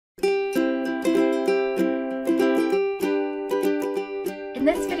In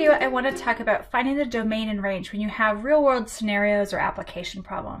this video, I want to talk about finding the domain and range when you have real-world scenarios or application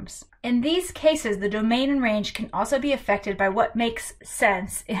problems. In these cases, the domain and range can also be affected by what makes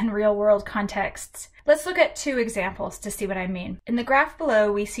sense in real-world contexts. Let's look at two examples to see what I mean. In the graph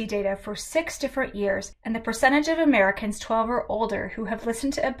below, we see data for 6 different years and the percentage of Americans 12 or older who have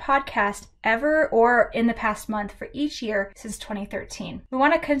listened to a podcast ever or in the past month for each year since 2013. We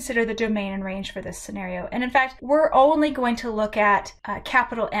want to consider the domain and range for this scenario. And in fact, we're only going to look at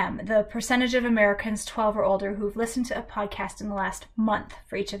capital M, the percentage of Americans 12 or older who've listened to a podcast in the last month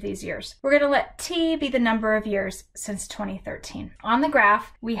for each of these years. We're going to let T be the number of years since 2013. On the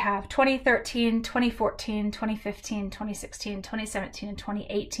graph, we have 2013, 2014, 2015, 2016, 2017, and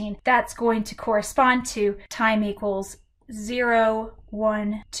 2018. That's going to correspond to time equals 0,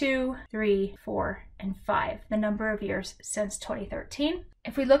 1, 2, 3, 4, and 5, the number of years since 2013.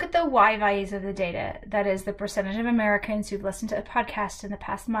 If we look at the Y values of the data, that is the percentage of Americans who've listened to a podcast in the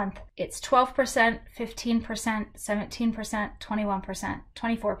past month, it's 12%, 15%, 17%, 21%,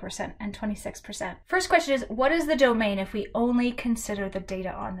 24%, and 26%. First question is, what is the domain if we only consider the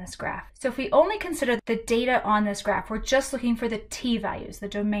data on this graph? So if we only consider the data on this graph, we're just looking for the T values, the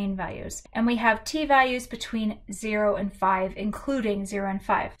domain values. And we have T values between 0 and 5, including 0 and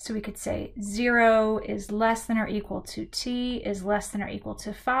 5. So we could say 0 is less than or equal to T is less than or equal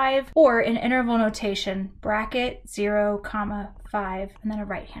to 5, or in interval notation, bracket 0, comma 5, and then a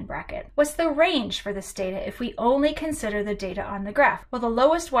right-hand bracket. What's the range for this data if we only consider the data on the graph? Well, the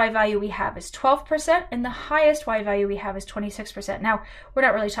lowest Y value we have is 12%, and the highest Y value we have is 26%. Now, we're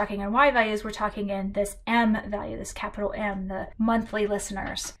not really talking in Y values, we're talking in this M value, this capital M, the monthly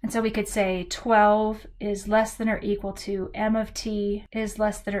listeners. And so we could say 12 is less than or equal to M of T is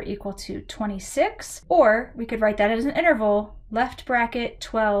less than or equal to 26, or we could write that as an interval, left bracket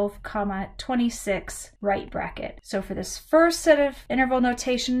 12, comma 26, right bracket. So for this first set of interval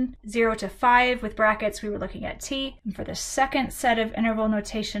notation, 0 to 5 with brackets, we were looking at T. And for the second set of interval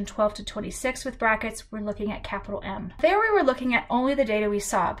notation, 12 to 26 with brackets, we're looking at capital M. There we were looking at only the data we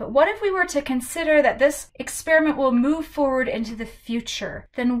saw, but what if we were to consider that this experiment will move forward into the future?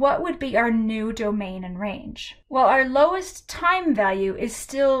 Then what would be our new domain and range? Well, our lowest time value is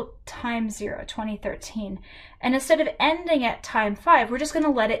still time 0, 2013. And instead of ending at time 5, we're just going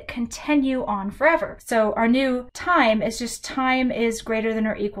to let it continue on forever. So our new time is just time is greater than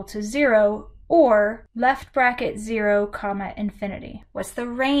or equal to 0, or left bracket 0, comma infinity. What's the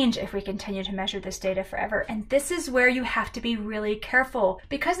range if we continue to measure this data forever? And this is where you have to be really careful.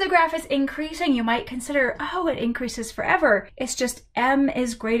 Because the graph is increasing, you might consider, oh, it increases forever. It's just M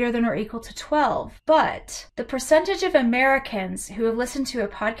is greater than or equal to 12. But the percentage of Americans who have listened to a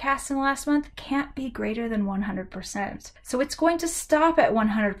podcast in the last month can't be greater than 100%. So it's going to stop at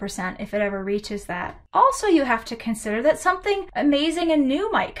 100% if it ever reaches that. Also, you have to consider that something amazing and new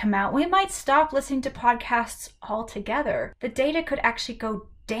might come out. We might stop listening to podcasts altogether. The data could actually go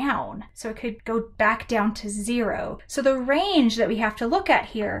down. So it could go back down to 0. So the range that we have to look at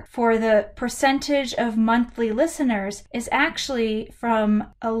here for the percentage of monthly listeners is actually from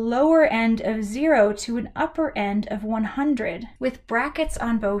a lower end of 0 to an upper end of 100 with brackets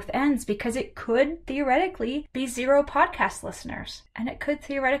on both ends, because it could theoretically be 0 podcast listeners and it could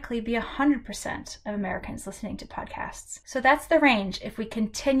theoretically be 100% of Americans listening to podcasts. So that's the range if we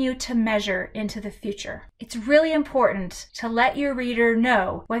continue to measure into the future. It's really important to let your reader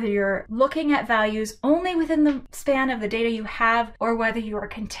know whether you're looking at values only within the span of the data you have, or whether you are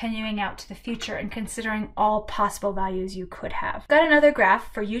continuing out to the future and considering all possible values you could have. Got another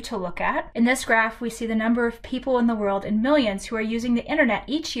graph for you to look at. In this graph, we see the number of people in the world in millions who are using the internet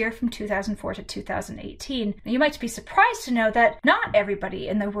each year from 2004 to 2018. Now, you might be surprised to know that not everybody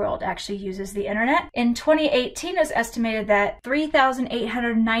in the world actually uses the internet. In 2018, it was estimated that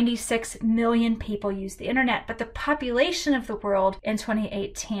 3,896 million people use the internet, but the population of the world in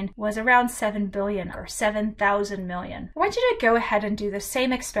 2018 was around 7 billion or 7,000 million. I want you to go ahead and do the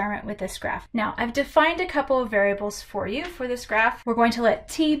same experiment with this graph. Now, I've defined a couple of variables for you for this graph. We're going to let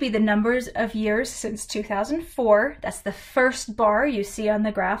T be the numbers of years since 2004. That's the first bar you see on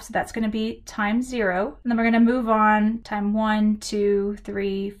the graph, so that's going to be time 0. And then we're going to move on time 1, 2,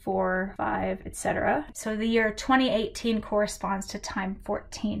 3, 4, 5, etc. So the year 2018 corresponds to time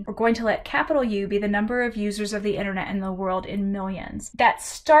 14. We're going to let capital U be the number of users of the internet in the world in millions. That that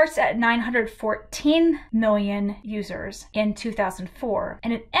starts at 914 million users in 2004,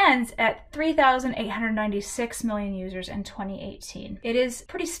 and it ends at 3,896 million users in 2018. It is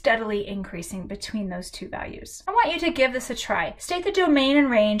pretty steadily increasing between those two values. I want you to give this a try. State the domain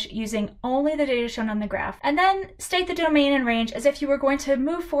and range using only the data shown on the graph, and then state the domain and range as if you were going to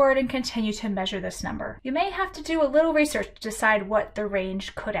move forward and continue to measure this number. You may have to do a little research to decide what the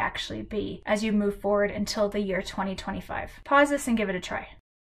range could actually be as you move forward until the year 2025. Pause this and give it a try.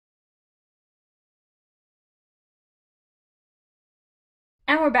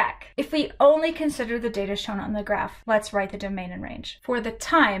 And we're back. If we only consider the data shown on the graph, let's write the domain and range. For the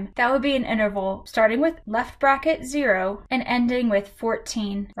time, that would be an interval starting with left bracket 0 and ending with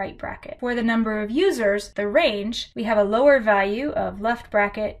 14 right bracket. For the number of users, the range, we have a lower value of left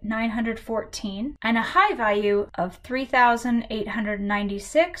bracket 914 and a high value of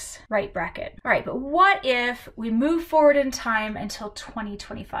 3,896 right bracket. All right, but what if we move forward in time until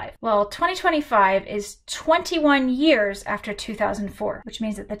 2025? Well, 2025 is 21 years after 2004, which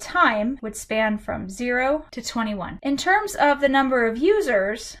means that the time would span from 0 to 21. In terms of the number of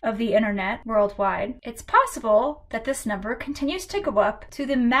users of the internet worldwide, it's possible that this number continues to go up to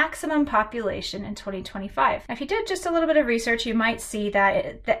the maximum population in 2025. Now, if you did just a little bit of research, you might see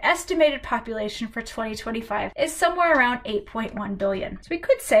that the estimated population for 2025 is somewhere around 8.1 billion. So we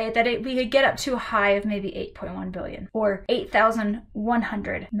could say that we could get up to a high of maybe 8.1 billion or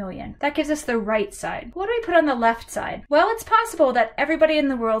 8,100 million. That gives us the right side. What do we put on the left side? Well, it's possible that everybody in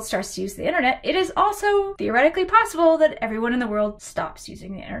the world starts to use the internet. It is also theoretically possible that everyone in the world stops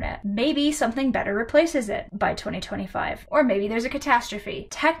using the internet. Maybe something better replaces it by 2025, or maybe there's a catastrophe.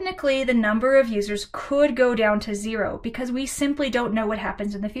 Technically, the number of users could go down to 0 because we simply don't know what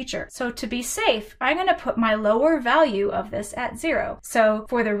happens in the future. So to be safe, I'm going to put my lower value of this at 0. So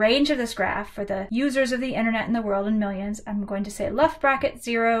for the range of this graph, for the users of the internet in the world in millions, I'm going to say left bracket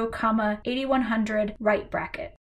 0, 8100, right bracket.